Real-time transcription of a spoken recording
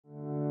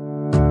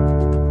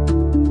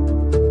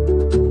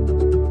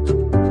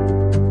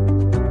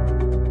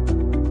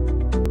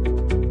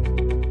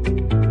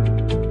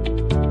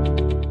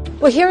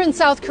Well, here in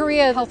South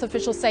Korea, health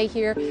officials say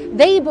here,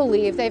 they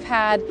believe they've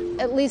had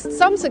at least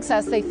some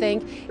success, they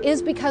think,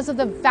 is because of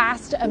the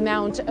vast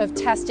amount of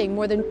testing.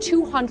 More than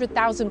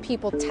 200,000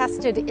 people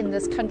tested in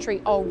this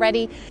country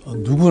already.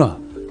 누구나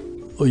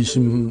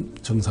의심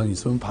증상이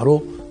있으면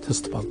바로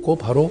테스트 받고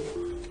바로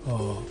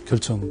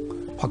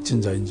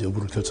확진자인지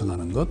여부를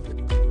결정하는 것.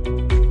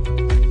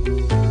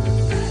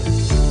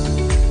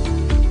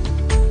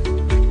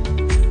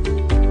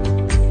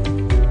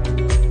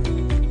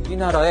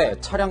 우리나라의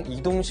차량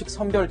이동식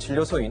선별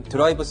진료소인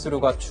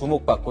드라이브스루가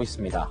주목받고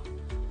있습니다.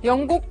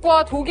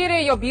 영국과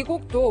독일에 이어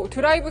미국도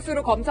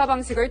드라이브스루 검사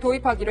방식을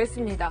도입하기로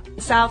했습니다.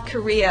 South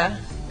Korea,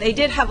 they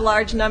did have a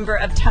large number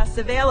of tests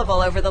available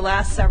over the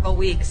last several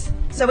weeks.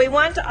 So we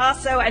want to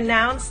also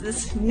announce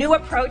this new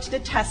approach to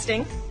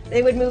testing.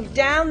 They would move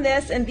down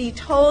this and be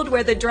told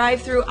where the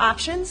drive-through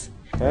options.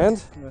 And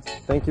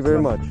thank you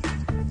very much.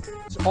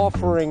 It's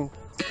offering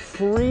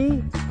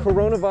free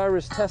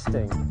coronavirus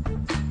testing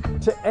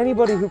to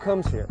anybody who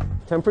comes here.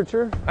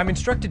 Temperature? I'm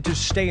instructed to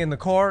stay in the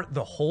car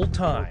the whole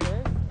time.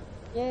 Okay.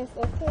 Yes,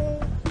 okay.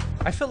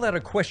 I fill out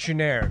a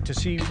questionnaire to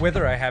see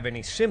whether I have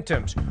any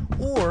symptoms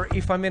or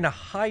if I'm in a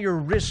higher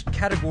risk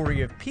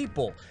category of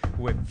people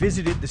who have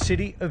visited the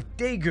city of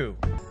Daegu.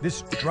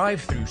 This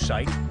drive-through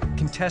site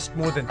can test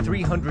more than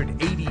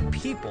 380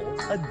 people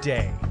a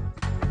day.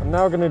 I'm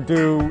now going to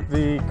do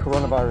the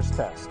coronavirus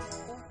test.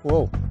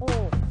 Whoa.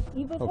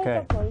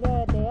 Okay.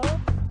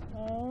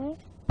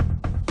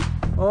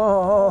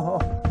 Oh,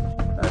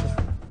 that's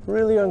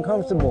really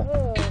uncomfortable.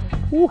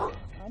 Whew.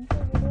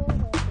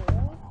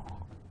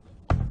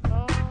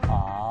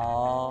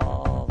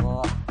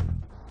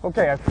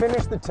 Okay, I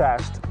finished the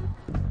test.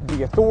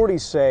 The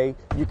authorities say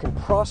you can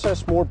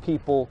process more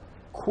people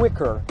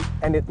quicker,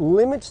 and it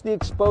limits the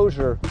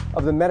exposure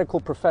of the medical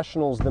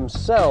professionals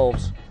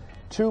themselves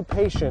to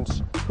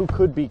patients who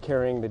could be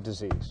carrying the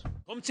disease.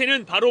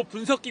 검체는 바로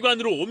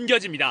분석기관으로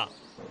옮겨집니다.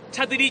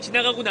 차들이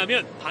지나가고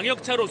나면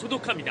방역차로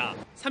소독합니다.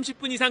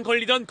 30분 이상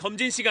걸리던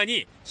검진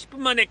시간이 10분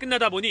만에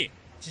끝나다 보니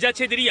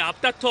지자체들이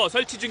앞다퉈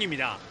설치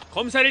중입니다.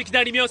 검사를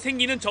기다리며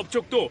생기는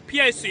접촉도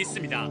피할 수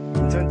있습니다.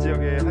 인천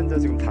지역에 환자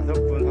지금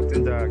 5분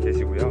확진자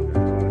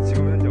계시고요.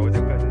 지금 현재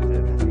어제까지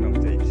이제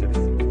 5명째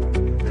입실했습니다.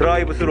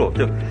 드라이브스루,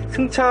 즉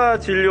승차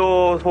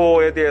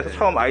진료소에 대해서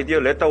처음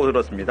아이디어를 냈다고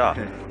들었습니다.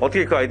 네.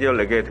 어떻게 그 아이디어를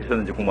내게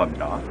되셨는지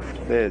궁금합니다.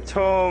 네,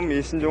 처음 이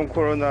신종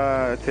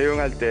코로나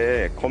대응할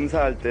때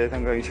검사할 때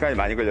상당히 시간이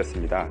많이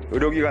걸렸습니다.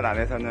 의료기관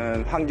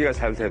안에서는 환기가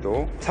잘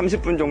돼도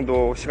 30분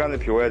정도 시간을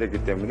비워야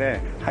되기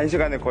때문에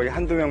 1시간에 거의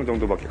한두 명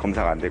정도밖에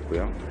검사가 안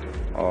됐고요.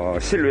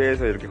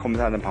 실외에서 이렇게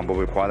검사하는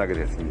방법을 고안하게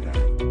됐습니다.